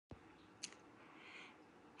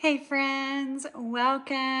Hey friends,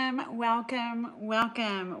 welcome, welcome,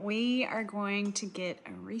 welcome. We are going to get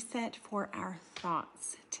a reset for our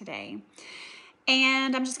thoughts today.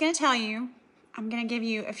 And I'm just going to tell you, I'm going to give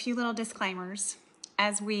you a few little disclaimers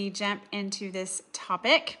as we jump into this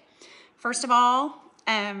topic. First of all,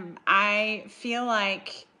 I feel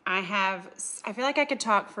like I could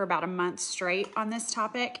talk for about a month straight on this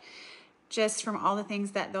topic, just from all the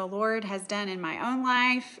things that the Lord has done in my own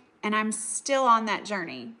life. And I'm still on that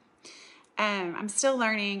journey. I'm still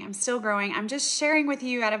learning. I'm still growing. I'm just sharing with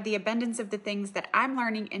you out of the abundance of the things that I'm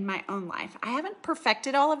learning in my own life. I haven't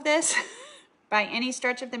perfected all of this by any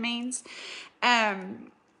stretch of the means.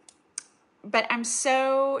 But I'm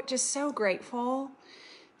so grateful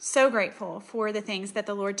for the things that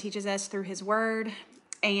the Lord teaches us through His Word.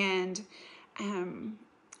 And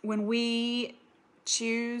when we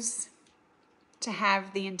choose to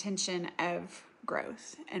have the intention of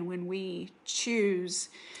growth, and when we choose,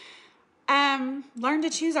 learn to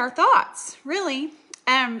choose our thoughts, really.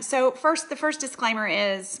 So the first disclaimer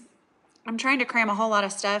is I'm trying to cram a whole lot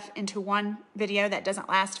of stuff into one video that doesn't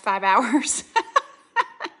last 5 hours.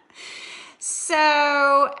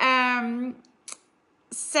 So,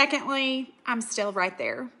 secondly, I'm still right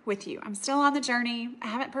there with you. I'm still on the journey. I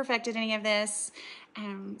haven't perfected any of this.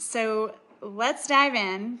 So let's dive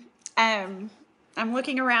in. I'm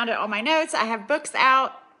looking around at all my notes. I have books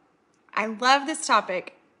out. I love this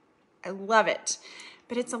topic. I love it.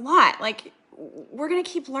 But it's a lot. Like, we're going to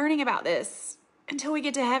keep learning about this until we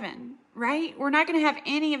get to heaven, right? We're not going to have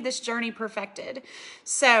any of this journey perfected.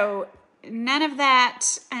 So none of that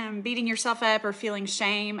beating yourself up or feeling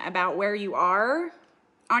shame about where you are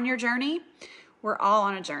on your journey. We're all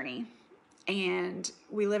on a journey. And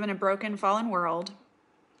we live in a broken, fallen world.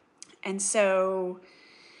 And so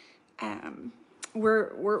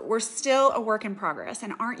we're still a work in progress.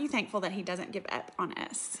 And aren't you thankful that He doesn't give up on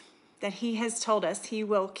us? That He has told us He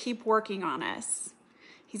will keep working on us.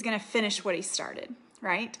 He's going to finish what He started,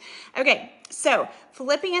 right? Okay, so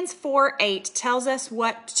Philippians 4:8 tells us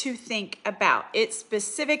what to think about. It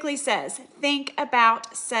specifically says, think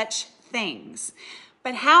about such things.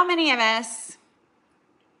 But how many of us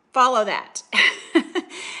follow that?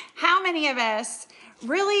 How many of us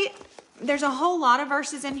really... There's a whole lot of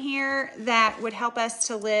verses in here that would help us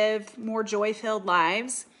to live more joy-filled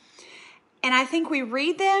lives. And I think we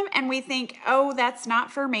read them and we think, oh, that's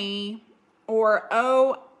not for me, or,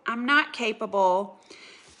 oh, I'm not capable.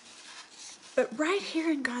 But right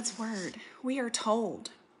here in God's Word, we are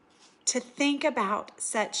told to think about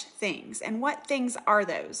such things. And what things are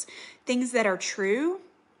those? Things that are true?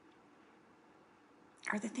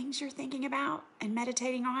 Are the things you're thinking about and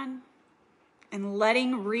meditating on and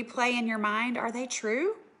letting replay in your mind, are they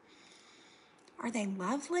true? Are they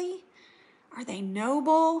lovely? Are they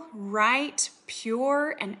noble, right,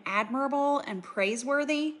 pure, and admirable, and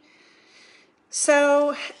praiseworthy?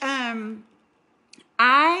 So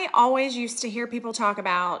I always used to hear people talk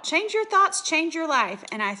about change your thoughts, change your life.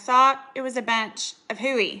 And I thought it was a bunch of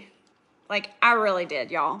hooey. Like, I really did,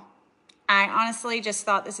 y'all. I honestly just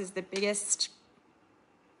thought this is the biggest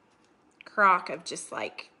crock of just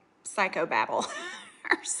like psychobabble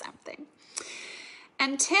or something.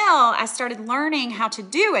 Until I started learning how to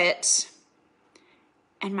do it,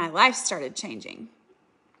 and my life started changing.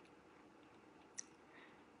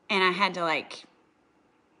 And I had to like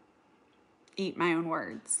eat my own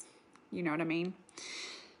words. You know what I mean?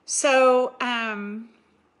 So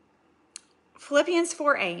Philippians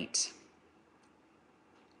 4:8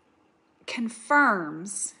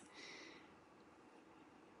 confirms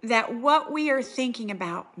that what we are thinking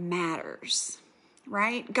about matters,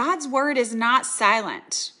 right? God's Word is not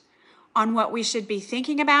silent on what we should be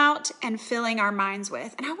thinking about and filling our minds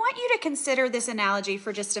with. And I want you to consider this analogy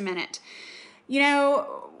for just a minute. You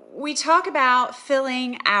know, we talk about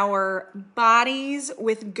filling our bodies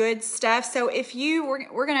with good stuff. So if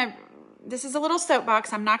we're going to, this is a little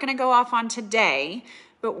soapbox I'm not going to go off on today,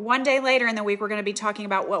 but one day later in the week, we're going to be talking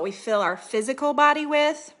about what we fill our physical body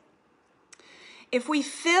with. If we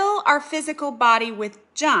fill our physical body with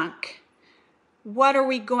junk, what are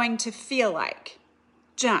we going to feel like?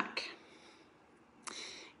 Junk.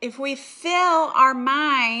 If we fill our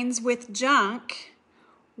minds with junk,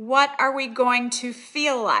 what are we going to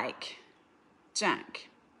feel like? Junk.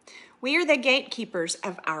 We are the gatekeepers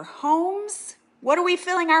of our homes. What are we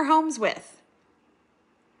filling our homes with?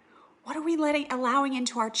 What are we allowing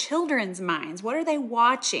into our children's minds? What are they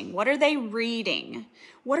watching? What are they reading?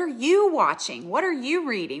 What are you watching? What are you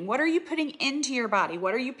reading? What are you putting into your body?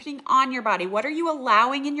 What are you putting on your body? What are you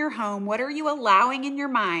allowing in your home? What are you allowing in your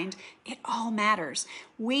mind? It all matters.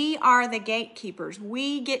 We are the gatekeepers.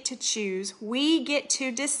 We get to choose. We get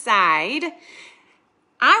to decide.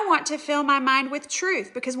 I want to fill my mind with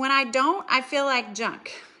truth, because when I don't, I feel like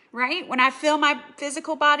junk. Right? When I fill my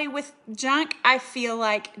physical body with junk, I feel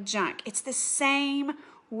like junk. It's the same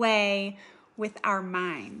way with our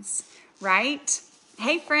minds, right?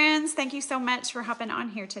 Hey friends, thank you so much for hopping on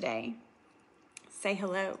here today. Say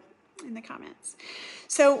hello in the comments.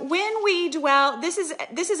 So when we dwell, this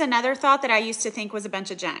is another thought that I used to think was a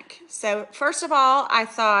bunch of junk. So first of all, I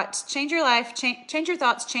thought change your life, change your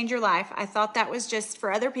thoughts, change your life. I thought that was just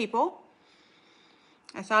for other people.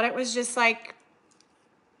 I thought it was just like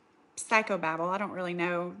psychobabble. I don't really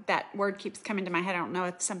know. That word keeps coming to my head. I don't know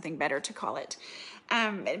if something better to call it.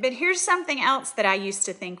 But here's something else that I used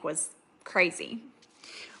to think was crazy.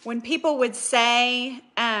 When people would say,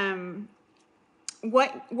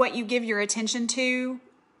 what you give your attention to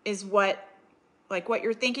is what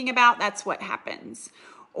you're thinking about, that's what happens.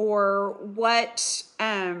 Or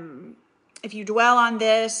if you dwell on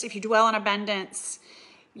this, if you dwell on abundance,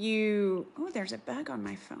 oh, there's a bug on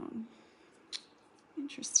my phone.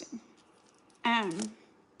 Interesting.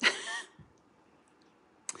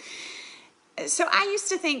 So I used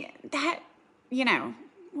to think that,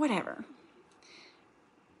 whatever.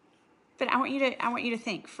 But I want you to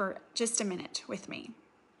think for just a minute with me.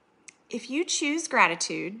 If you choose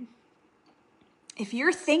gratitude, if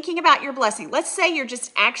you're thinking about your blessing, let's say you're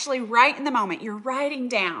just actually right in the moment, you're writing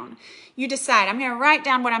down, you decide, I'm going to write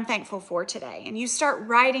down what I'm thankful for today. And you start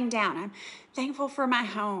writing down, I'm thankful for my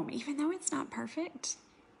home, even though it's not perfect.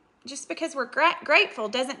 Just because we're grateful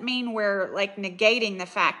doesn't mean we're like negating the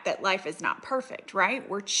fact that life is not perfect, right?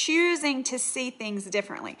 We're choosing to see things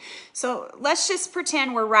differently. So let's just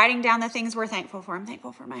pretend we're writing down the things we're thankful for. I'm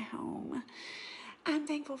thankful for my home. I'm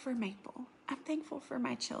thankful for Maple. I'm thankful for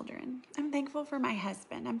my children. I'm thankful for my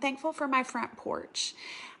husband. I'm thankful for my front porch.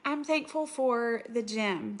 I'm thankful for the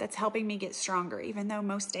gym that's helping me get stronger, even though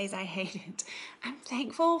most days I hate it. I'm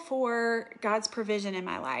thankful for God's provision in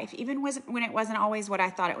my life, even when it wasn't always what I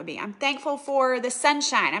thought it would be. I'm thankful for the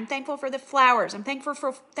sunshine. I'm thankful for the flowers. I'm thankful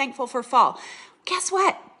for fall. Guess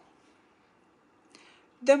what?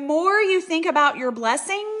 The more you think about your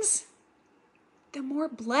blessings, the more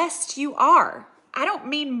blessed you are. I don't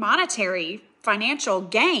mean monetary financial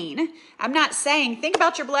gain. I'm not saying think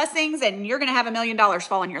about your blessings and you're going to have $1 million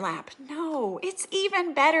fall in your lap. No, it's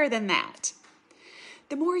even better than that.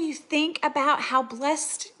 The more you think about how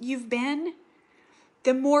blessed you've been,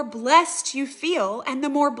 the more blessed you feel and the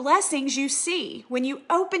more blessings you see. When you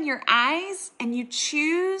open your eyes and you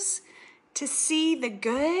choose to see the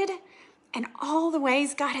good and all the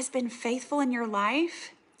ways God has been faithful in your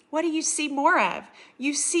life, what do you see more of?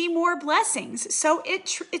 You see more blessings. So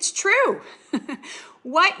it's true.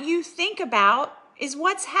 What you think about is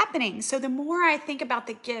what's happening. So the more I think about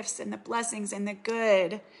the gifts and the blessings and the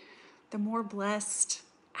good, the more blessed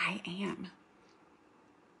I am.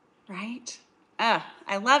 Right?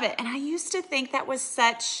 I love it. And I used to think that was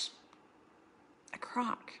such a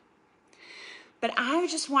crock. But I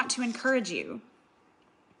just want to encourage you.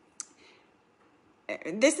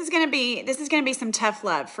 This is going to be some tough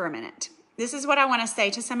love for a minute. This is what I want to say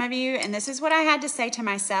to some of you, and this is what I had to say to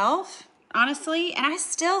myself, honestly, and I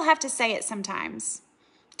still have to say it sometimes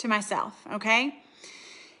to myself, okay?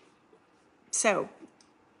 So,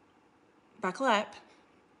 buckle up.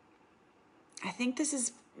 I think this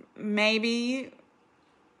is maybe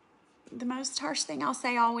the most harsh thing I'll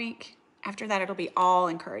say all week. After that, it'll be all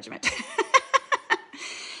encouragement.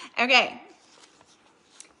 Okay.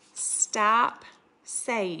 Stop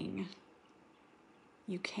saying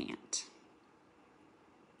you can't.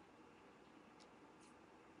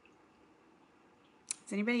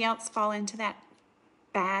 Does anybody else fall into that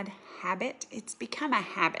bad habit? It's become a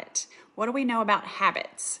habit. What do we know about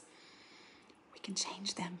habits? We can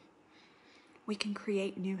change them. We can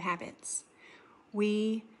create new habits.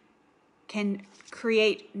 We can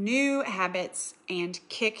create new habits and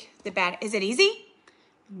kick the bad. Is it easy?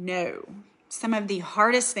 No. Some of the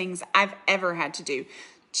hardest things I've ever had to do.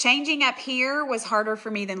 Changing up here was harder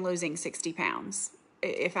for me than losing 60 pounds,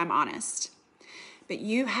 if I'm honest. But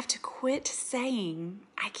you have to quit saying,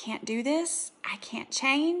 I can't do this. I can't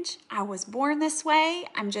change. I was born this way.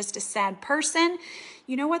 I'm just a sad person.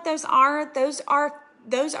 You know what those are?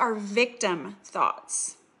 Those are victim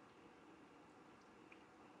thoughts.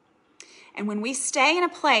 And when we stay in a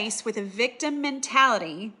place with a victim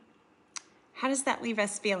mentality, how does that leave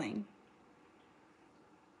us feeling?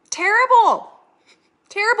 Terrible.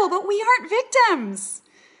 Terrible, but we aren't victims.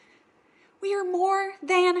 We are more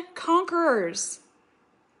than conquerors.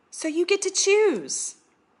 So you get to choose.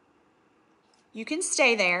 You can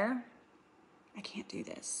stay there. I can't do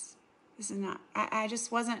this. This is not, I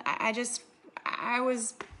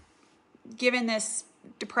was given this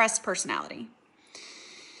depressed personality.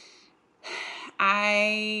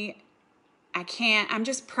 I can't, I'm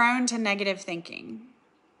just prone to negative thinking.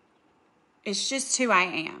 It's just who I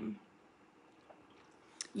am.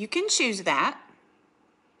 You can choose that.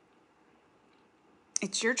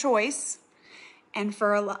 It's your choice. And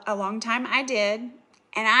for a long time I did.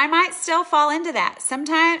 And I might still fall into that.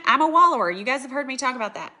 Sometimes I'm a wallower. You guys have heard me talk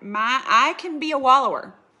about that. I can be a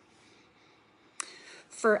wallower.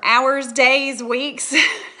 For hours, days, weeks.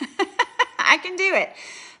 I can do it.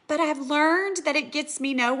 But I've learned that it gets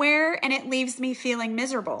me nowhere and it leaves me feeling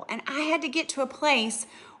miserable. And I had to get to a place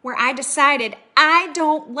where I decided I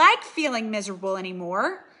don't like feeling miserable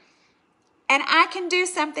anymore. And I can do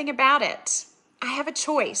something about it. I have a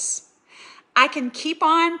choice. I can keep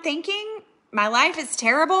on thinking my life is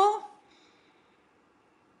terrible.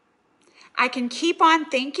 I can keep on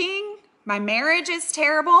thinking my marriage is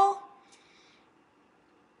terrible.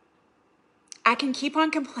 I can keep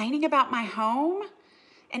on complaining about my home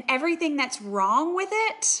and everything that's wrong with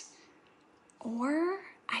it. Or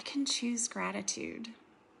I can choose gratitude.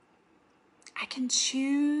 I can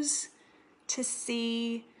choose to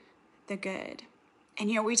see the good.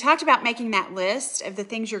 And we talked about making that list of the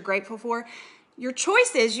things you're grateful for. Your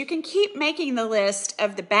choice is you can keep making the list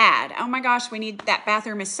of the bad. Oh my gosh, that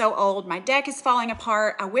bathroom is so old. My deck is falling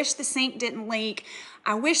apart. I wish the sink didn't leak.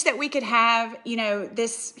 I wish that we could have,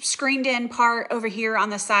 this screened in part over here on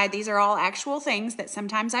the side. These are all actual things that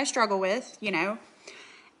sometimes I struggle with, And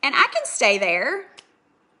I can stay there.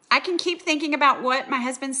 I can keep thinking about what my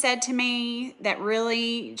husband said to me that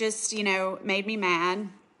really just, made me mad.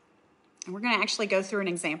 And we're going to actually go through an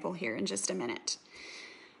example here in just a minute.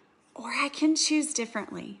 Or I can choose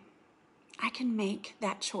differently. I can make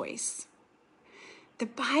that choice. The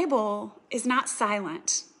Bible is not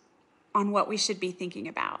silent on what we should be thinking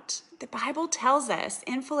about. The Bible tells us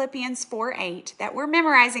in Philippians 4:8 that we're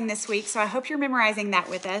memorizing this week, so I hope you're memorizing that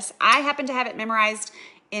with us. I happen to have it memorized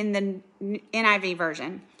in the NIV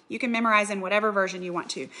version. You can memorize in whatever version you want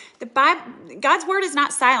to. God's word is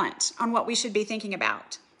not silent on what we should be thinking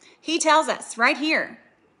about. He tells us right here,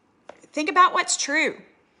 think about what's true.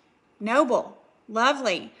 Noble,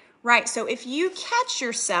 lovely, right? So if you catch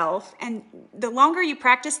yourself, and the longer you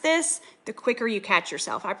practice this, the quicker you catch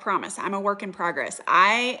yourself. I promise. I'm a work in progress.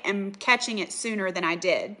 I am catching it sooner than I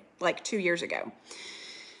did like 2 years ago.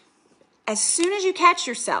 As soon as you catch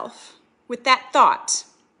yourself with that thought,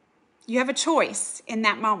 you have a choice in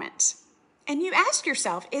that moment. And you ask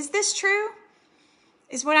yourself, is this true?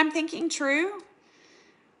 Is what I'm thinking true?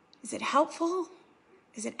 Is it helpful?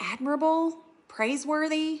 Is it admirable?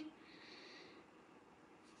 Praiseworthy?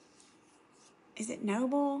 Is it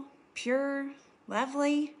noble, pure,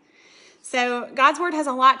 lovely? So God's word has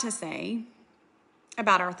a lot to say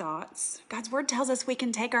about our thoughts. God's word tells us we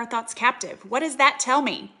can take our thoughts captive. What does that tell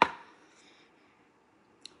me?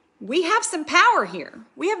 We have some power here.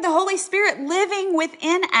 We have the Holy Spirit living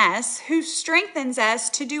within us who strengthens us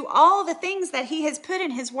to do all the things that he has put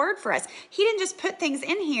in his word for us. He didn't just put things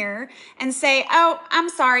in here and say, oh, I'm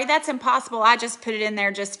sorry, that's impossible. I just put it in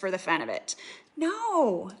there just for the fun of it.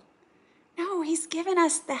 No, he's given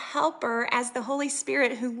us the helper as the Holy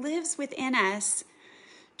Spirit who lives within us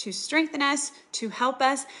to strengthen us, to help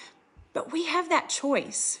us. But we have that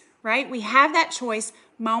choice, right? We have that choice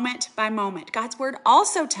moment by moment. God's word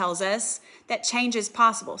also tells us that change is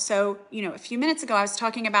possible. So, a few minutes ago, I was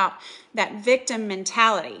talking about that victim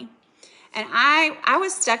mentality. And I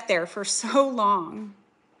was stuck there for so long.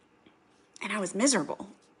 And I was miserable.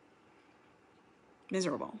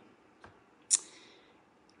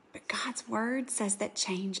 But God's word says that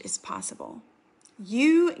change is possible.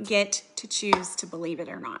 You get to choose to believe it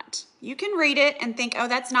or not. You can read it and think, oh,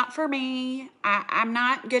 that's not for me. I'm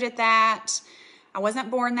not good at that. I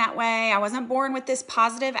wasn't born that way. I wasn't born with this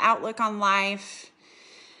positive outlook on life.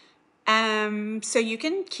 So you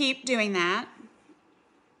can keep doing that.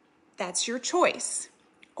 That's your choice.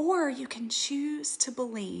 Or you can choose to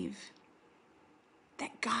believe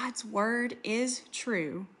that God's word is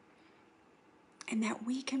true and that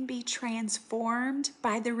we can be transformed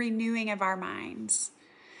by the renewing of our minds.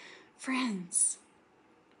 Friends,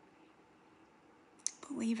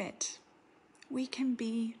 believe it. We can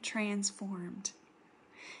be transformed.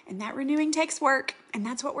 And that renewing takes work, and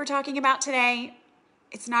that's what we're talking about today.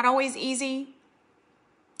 It's not always easy.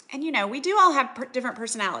 And we do all have different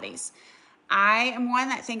personalities. I am one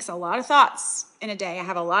that thinks a lot of thoughts in a day. I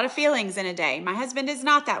have a lot of feelings in a day. My husband is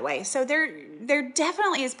not that way. So there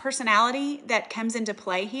definitely is personality that comes into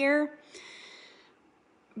play here.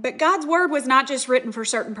 But God's word was not just written for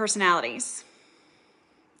certain personalities,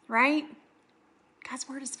 right? God's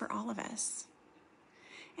word is for all of us.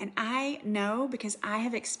 And I know, because I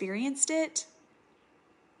have experienced it,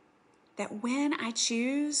 that when I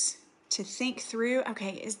choose to think through,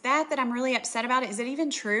 okay, is that I'm really upset about it? Is it even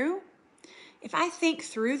true? If I think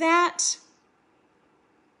through that,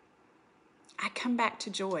 I come back to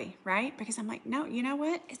joy, right? Because I'm like, no, you know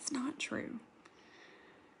what? It's not true.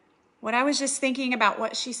 What I was just thinking about,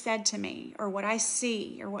 what she said to me, or what I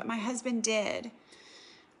see, or what my husband did,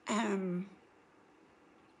 or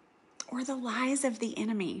the lies of the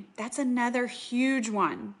enemy. That's another huge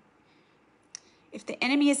one. If the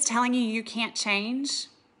enemy is telling you you can't change,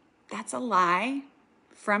 that's a lie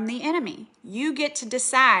from the enemy. You get to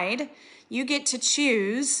decide, you get to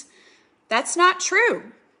choose. That's not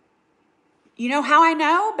true. You know how I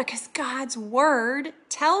know? Because God's word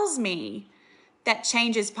tells me that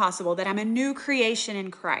change is possible, that I'm a new creation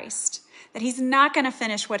in Christ, that he's not going to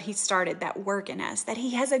finish what he started, that work in us, that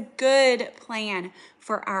he has a good plan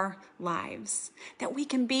for our lives, that we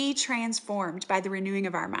can be transformed by the renewing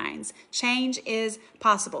of our minds. Change is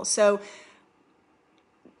possible. So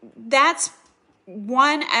that's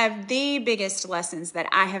one of the biggest lessons that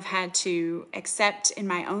I have had to accept in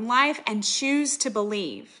my own life and choose to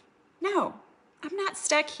believe. No, I'm not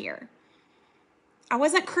stuck here. I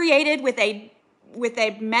wasn't created with a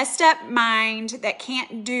messed up mind that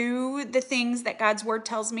can't do the things that God's word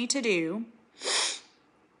tells me to do.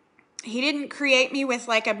 He didn't create me with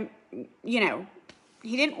like a, he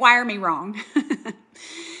didn't wire me wrong.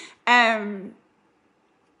 But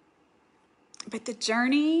the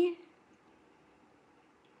journey,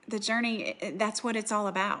 that's what it's all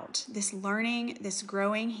about. This learning, this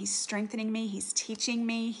growing, he's strengthening me, he's teaching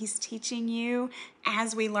you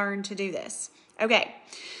as we learn to do this. Okay,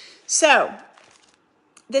 so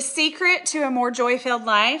the secret to a more joy-filled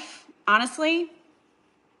life, honestly,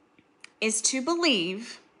 is to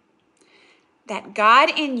believe that God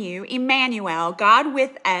in you, Emmanuel, God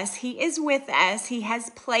with us, he is with us, he has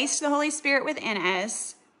placed the Holy Spirit within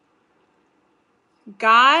us.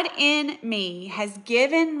 God in me has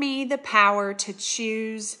given me the power to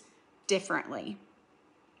choose differently.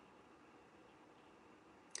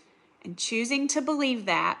 And choosing to believe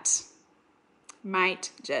that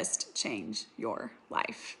might just change your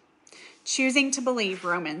life. Choosing to believe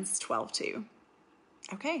Romans 12:2.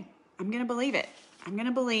 Okay, I'm going to believe it. I'm going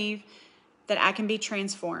to believe that I can be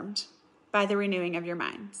transformed by the renewing of your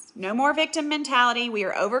minds. No more victim mentality. We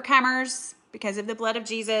are overcomers because of the blood of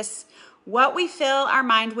Jesus. What we fill our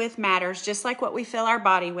mind with matters, just like what we fill our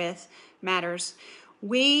body with matters.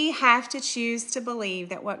 We have to choose to believe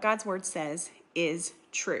that what God's word says is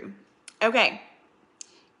true. Okay,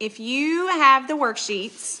 if you have the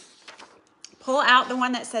worksheets, pull out the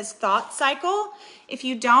one that says thought cycle. If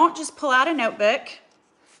you don't, just pull out a notebook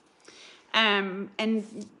and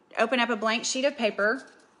open up a blank sheet of paper.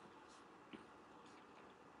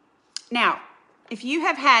 Now, if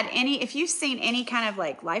you've seen any kind of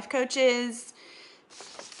like life coaches,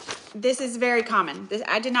 this is very common.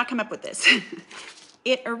 I did not come up with this.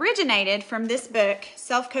 It originated from this book,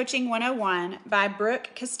 Self-Coaching 101 by Brooke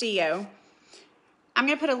Castillo. I'm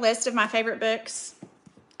going to put a list of my favorite books.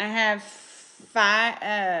 I have five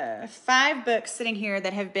books sitting here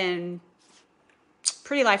that have been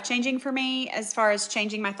pretty life-changing for me as far as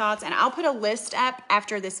changing my thoughts. And I'll put a list up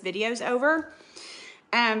after this video's over.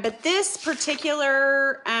 But this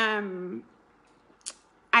particular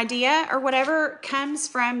idea or whatever comes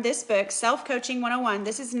from this book, Self-Coaching 101.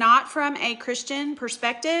 This is not from a Christian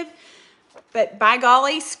perspective, but by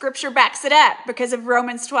golly, scripture backs it up because of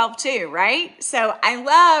Romans 12:2, right? So I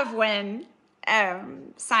love when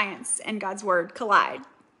science and God's word collide.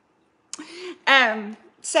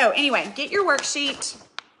 So anyway, get your worksheet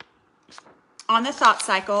on the thought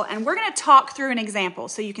cycle, and we're going to talk through an example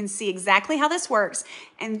so you can see exactly how this works.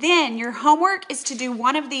 And then your homework is to do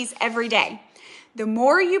one of these every day. The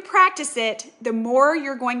more you practice it, the more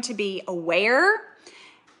you're going to be aware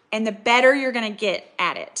and the better you're going to get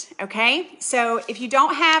at it, okay? So if you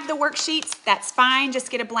don't have the worksheets, that's fine.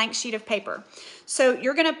 Just get a blank sheet of paper. So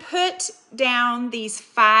you're going to put down these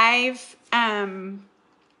 5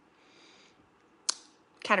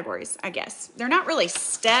 categories, I guess. They're not really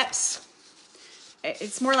steps.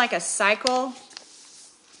 It's more like a cycle.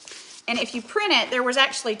 And if you print it, there was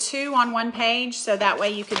actually 2 on one page, so that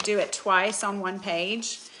way you could do it twice on one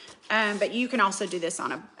page. But you can also do this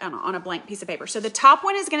on a blank piece of paper. So the top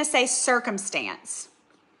one is going to say circumstance.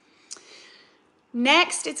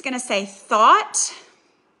 Next, it's going to say thought,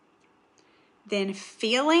 then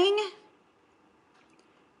feeling,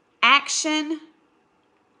 action,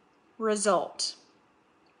 result.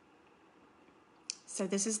 So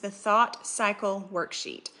this is the thought cycle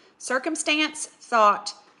worksheet. Circumstance,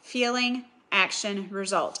 thought, feeling, action,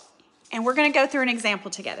 result. And we're going to go through an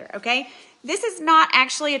example together, okay? This is not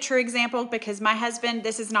actually a true example because my husband,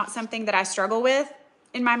 this is not something that I struggle with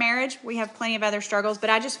in my marriage. We have plenty of other struggles, but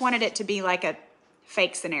I just wanted it to be like a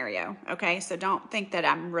fake scenario, okay? So don't think that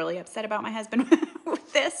I'm really upset about my husband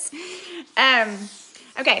with this.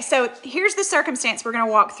 Okay, so here's the circumstance we're going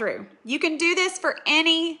to walk through. You can do this for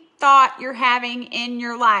any thought you're having in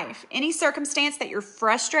your life, any circumstance that you're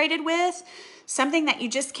frustrated with, something that you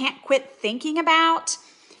just can't quit thinking about.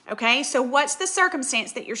 Okay, so what's the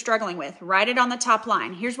circumstance that you're struggling with? Write it on the top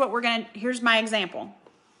line. Here's my example.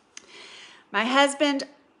 My husband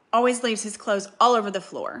always leaves his clothes all over the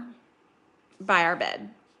floor by our bed.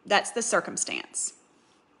 That's the circumstance.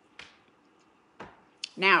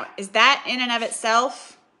 Now, is that in and of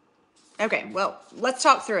itself? Okay, well, let's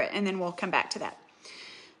talk through it and then we'll come back to that.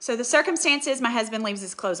 So the circumstance is my husband leaves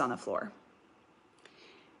his clothes on the floor.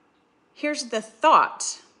 Here's the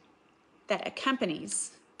thought that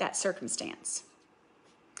accompanies that circumstance.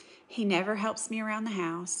 He never helps me around the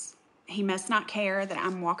house. He must not care that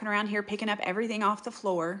I'm walking around here picking up everything off the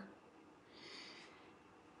floor.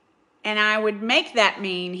 And I would make that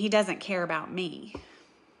mean he doesn't care about me.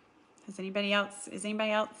 Is anybody else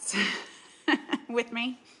with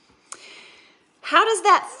me? How does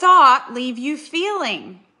that thought leave you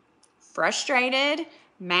feeling? Frustrated,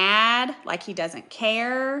 mad, like he doesn't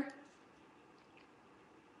care?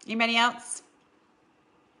 Anybody else?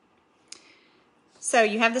 So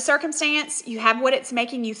you have the circumstance, you have what it's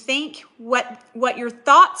making you think, what your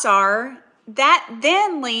thoughts are, that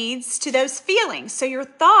then leads to those feelings. So your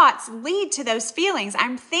thoughts lead to those feelings.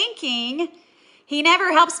 I'm thinking he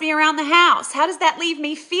never helps me around the house. How does that leave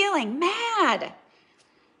me feeling? Mad.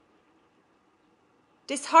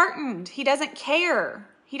 Disheartened. He doesn't care.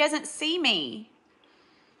 He doesn't see me.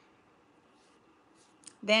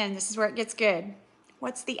 Then this is where it gets good.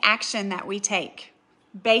 What's the action that we take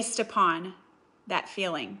based upon that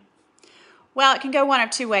feeling? Well, it can go one of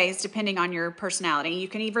two ways depending on your personality. You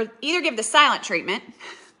can either give the silent treatment,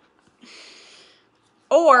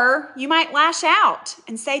 or you might lash out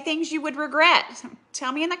and say things you would regret.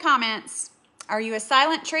 Tell me in the comments, are you a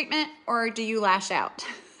silent treatment or do you lash out?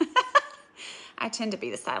 I tend to be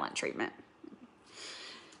the silent treatment.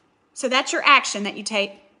 So that's your action that you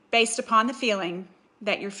take based upon the feeling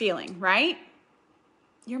that you're feeling, right?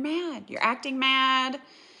 You're mad. You're acting mad.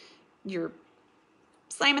 You're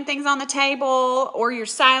slamming things on the table, or you're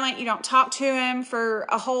silent. You don't talk to him for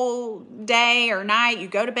a whole day or night. You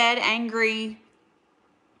go to bed angry.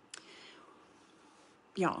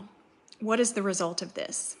 Y'all, what is the result of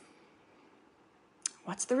this?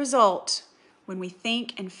 What's the result when we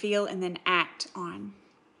think and feel and then act on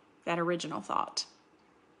that original thought?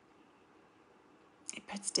 It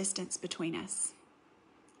puts distance between us.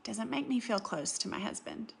 It doesn't make me feel close to my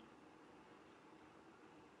husband.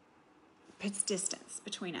 It puts distance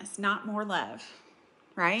between us, not more love,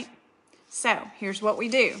 right? So here's what we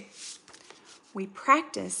do. We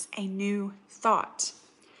practice a new thought.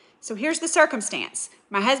 So here's the circumstance.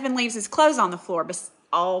 My husband leaves his clothes on the floor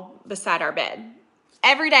all beside our bed.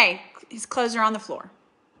 Every day, his clothes are on the floor.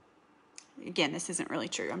 Again, this isn't really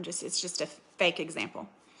true. It's just a fake example.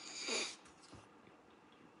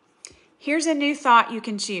 Here's a new thought you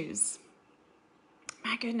can choose.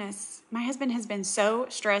 My goodness, my husband has been so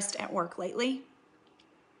stressed at work lately.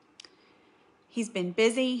 He's been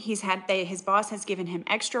busy. His boss has given him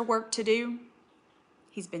extra work to do.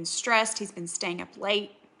 He's been stressed. He's been staying up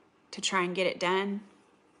late to try and get it done.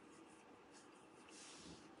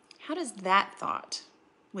 How does that thought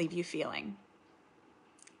leave you feeling?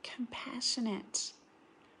 Compassionate.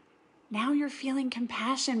 Now you're feeling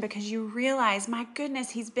compassion because you realize, my goodness,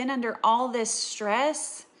 he's been under all this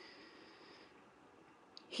stress.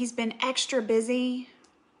 He's been extra busy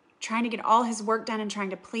trying to get all his work done and trying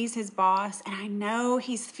to please his boss. And I know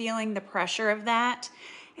he's feeling the pressure of that.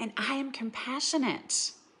 And I am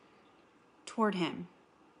compassionate toward him.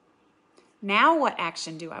 Now what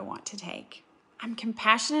action do I want to take? I'm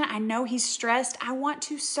compassionate. I know he's stressed. I want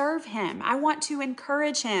to serve him. I want to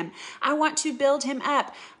encourage him. I want to build him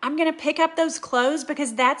up. I'm going to pick up those clothes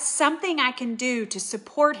because that's something I can do to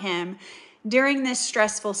support him during this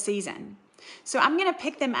stressful season. So I'm going to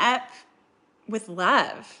pick them up with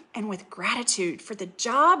love and with gratitude for the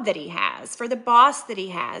job that he has, for the boss that he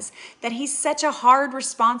has, that he's such a hard,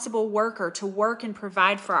 responsible worker to work and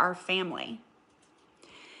provide for our family.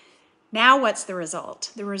 Now what's the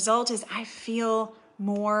result? The result is I feel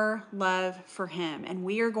more love for him, and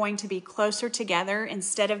we are going to be closer together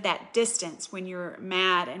instead of that distance when you're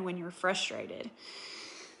mad and when you're frustrated.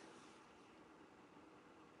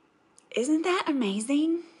 Isn't that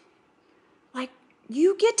amazing? Like,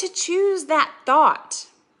 you get to choose that thought.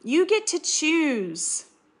 You get to choose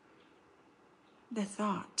the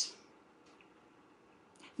thought.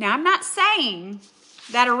 Now, I'm not saying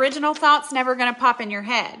that original thought's never going to pop in your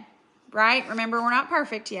head, right? Remember, we're not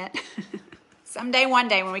perfect yet. Someday, one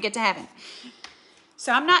day, when we get to heaven.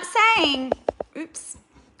 So I'm not saying,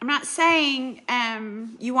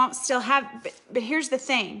 you won't still have, but here's the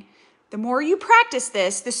thing. The more you practice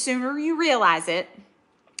this, the sooner you realize it,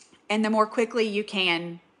 and the more quickly you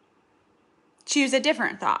can choose a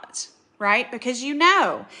different thought, right? Because you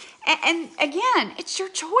know. And again, it's your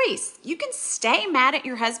choice. You can stay mad at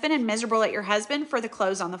your husband and miserable at your husband for the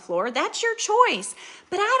clothes on the floor. That's your choice.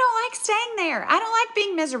 But I don't like staying there. I don't like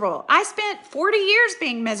being miserable. I spent 40 years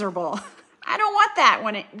being miserable. I don't want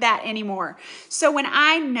that anymore. So when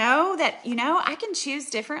I know that, I can choose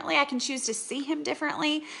differently. I can choose to see him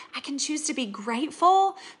differently. I can choose to be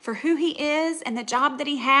grateful for who he is and the job that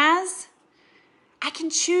he has. I can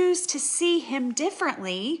choose to see him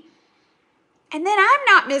differently. And then I'm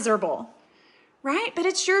not miserable, right? But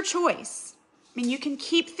it's your choice. I mean, you can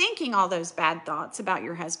keep thinking all those bad thoughts about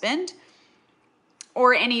your husband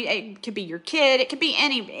or it could be your kid. It could be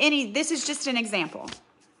any, this is just an example.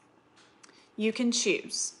 You can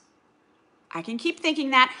choose. I can keep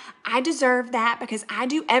thinking that I deserve that because I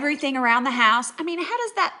do everything around the house. I mean, how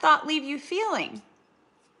does that thought leave you feeling?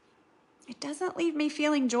 It doesn't leave me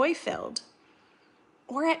feeling joy-filled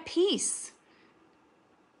or at peace.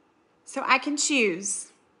 So I can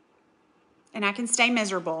choose, and I can stay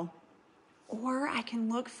miserable, or I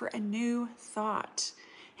can look for a new thought,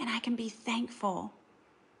 and I can be thankful.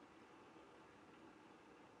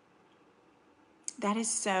 That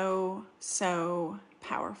is so, so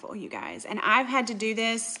powerful, you guys. And I've had to do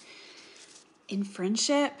this in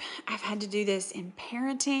friendship. I've had to do this in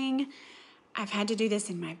parenting. I've had to do this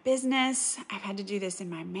in my business. I've had to do this in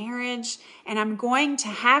my marriage. And I'm going to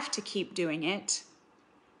have to keep doing it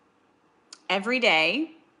every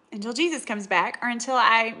day until Jesus comes back or until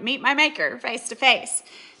I meet my Maker face to face,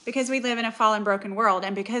 because we live in a fallen, broken world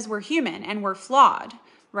and because we're human and we're flawed,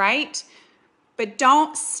 right? But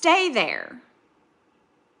don't stay there.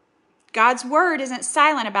 God's word isn't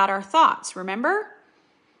silent about our thoughts, remember?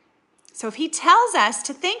 So if he tells us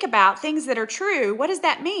to think about things that are true, what does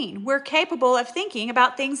that mean? We're capable of thinking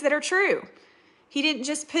about things that are true. He didn't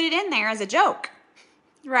just put it in there as a joke,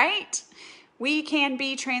 right? We can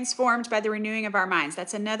be transformed by the renewing of our minds.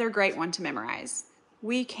 That's another great one to memorize.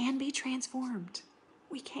 We can be transformed.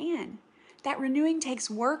 We can. That renewing takes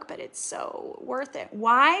work, but it's so worth it.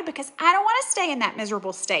 Why? Because I don't want to stay in that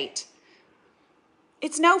miserable state.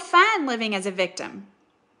 It's no fun living as a victim.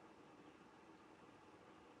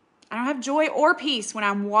 I don't have joy or peace when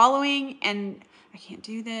I'm wallowing and I can't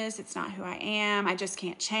do this. It's not who I am. I just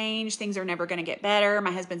can't change. Things are never going to get better.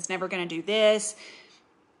 My husband's never going to do this.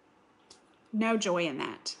 No joy in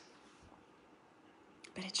that.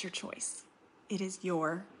 But it's your choice. It is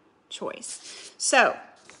your choice. So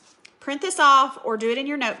print this off or do it in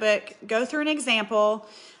your notebook. Go through an example.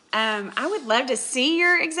 I would love to see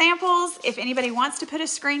your examples if anybody wants to put a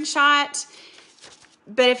screenshot.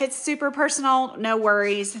 But if it's super personal, no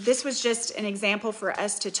worries. This was just an example for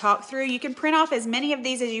us to talk through. You can print off as many of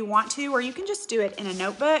these as you want to, or you can just do it in a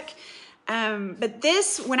notebook. But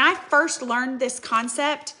this, when I first learned this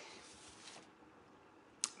concept,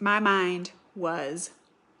 my mind was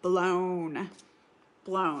blown.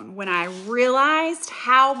 When I realized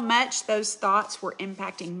how much those thoughts were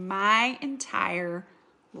impacting my entire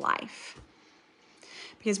life.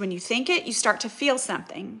 Because when you think it, you start to feel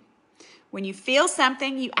something. When you feel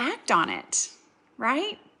something, you act on it,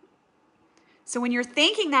 right? So when you're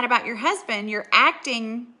thinking that about your husband, you're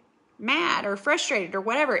acting mad or frustrated or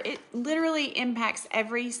whatever. It literally impacts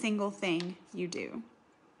every single thing you do.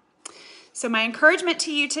 So my encouragement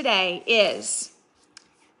to you today is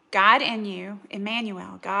God in you,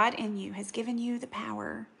 Emmanuel, God in you has given you the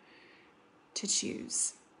power to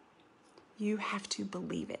choose. You have to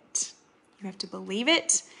believe it. You have to believe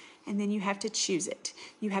it, and then you have to choose it.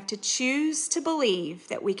 You have to choose to believe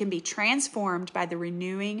that we can be transformed by the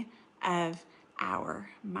renewing of our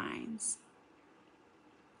minds.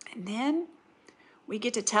 And then we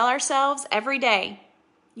get to tell ourselves every day,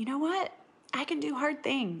 you know what? I can do hard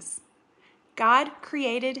things. God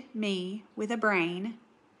created me with a brain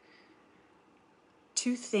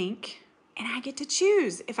to think, and I get to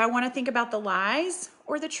choose if I want to think about the lies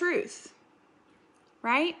or the truth,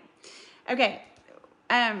 right? Okay.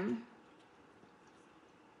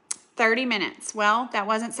 30 minutes. Well, that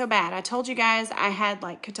wasn't so bad. I told you guys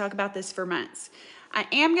I could talk about this for months. I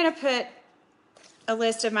am going to put a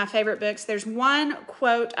list of my favorite books. There's one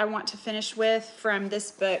quote I want to finish with from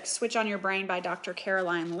this book, Switch on Your Brain by Dr.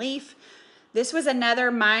 Caroline Leaf. This was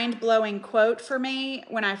another mind-blowing quote for me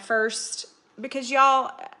when I first, because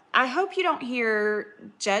y'all, I hope you don't hear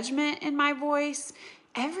judgment in my voice.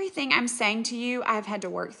 Everything I'm saying to you, I've had to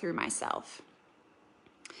work through myself.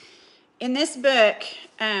 In this book,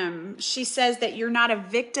 she says that you're not a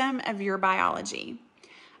victim of your biology.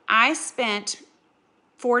 I spent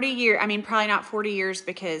 40 years, probably not 40 years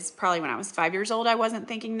because probably when I was 5 years old, I wasn't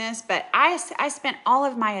thinking this, but I spent all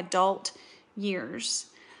of my adult years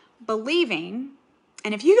believing,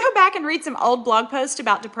 and if you go back and read some old blog posts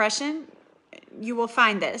about depression, you will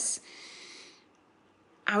find this.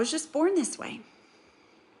 I was just born this way.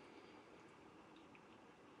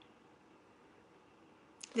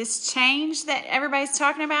 This change that everybody's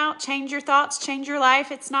talking about, change your thoughts, change your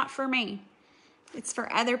life, it's not for me. It's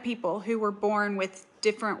for other people who were born with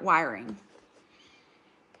different wiring.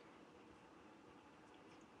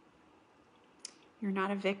 You're not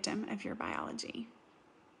a victim of your biology.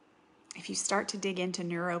 If you start to dig into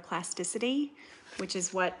neuroplasticity, which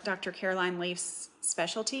is what Dr. Caroline Leaf's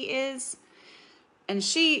specialty is, and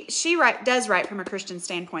she does write from a Christian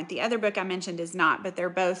standpoint. The other book I mentioned is not, but they're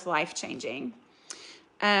both life-changing.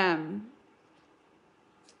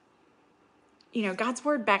 God's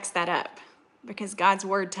word backs that up because God's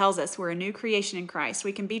word tells us we're a new creation in Christ.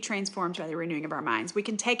 We can be transformed by the renewing of our minds. We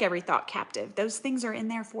can take every thought captive. Those things are in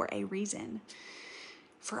there for a reason,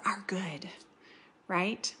 for our good,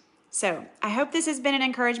 right? So I hope this has been an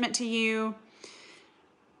encouragement to you.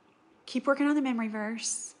 Keep working on the memory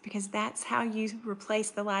verse because that's how you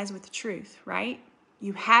replace the lies with the truth, right?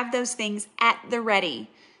 You have those things at the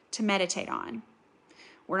ready to meditate on.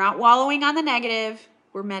 We're not wallowing on the negative.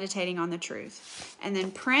 We're meditating on the truth. And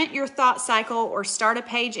then print your thought cycle or start a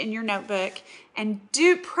page in your notebook and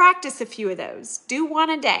do practice a few of those. Do one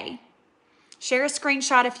a day. Share a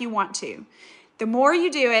screenshot if you want to. The more you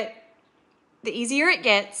do it, the easier it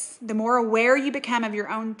gets, the more aware you become of your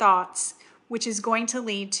own thoughts, which is going to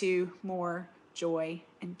lead to more joy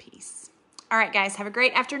and peace. All right, guys, have a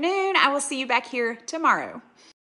great afternoon. I will see you back here tomorrow.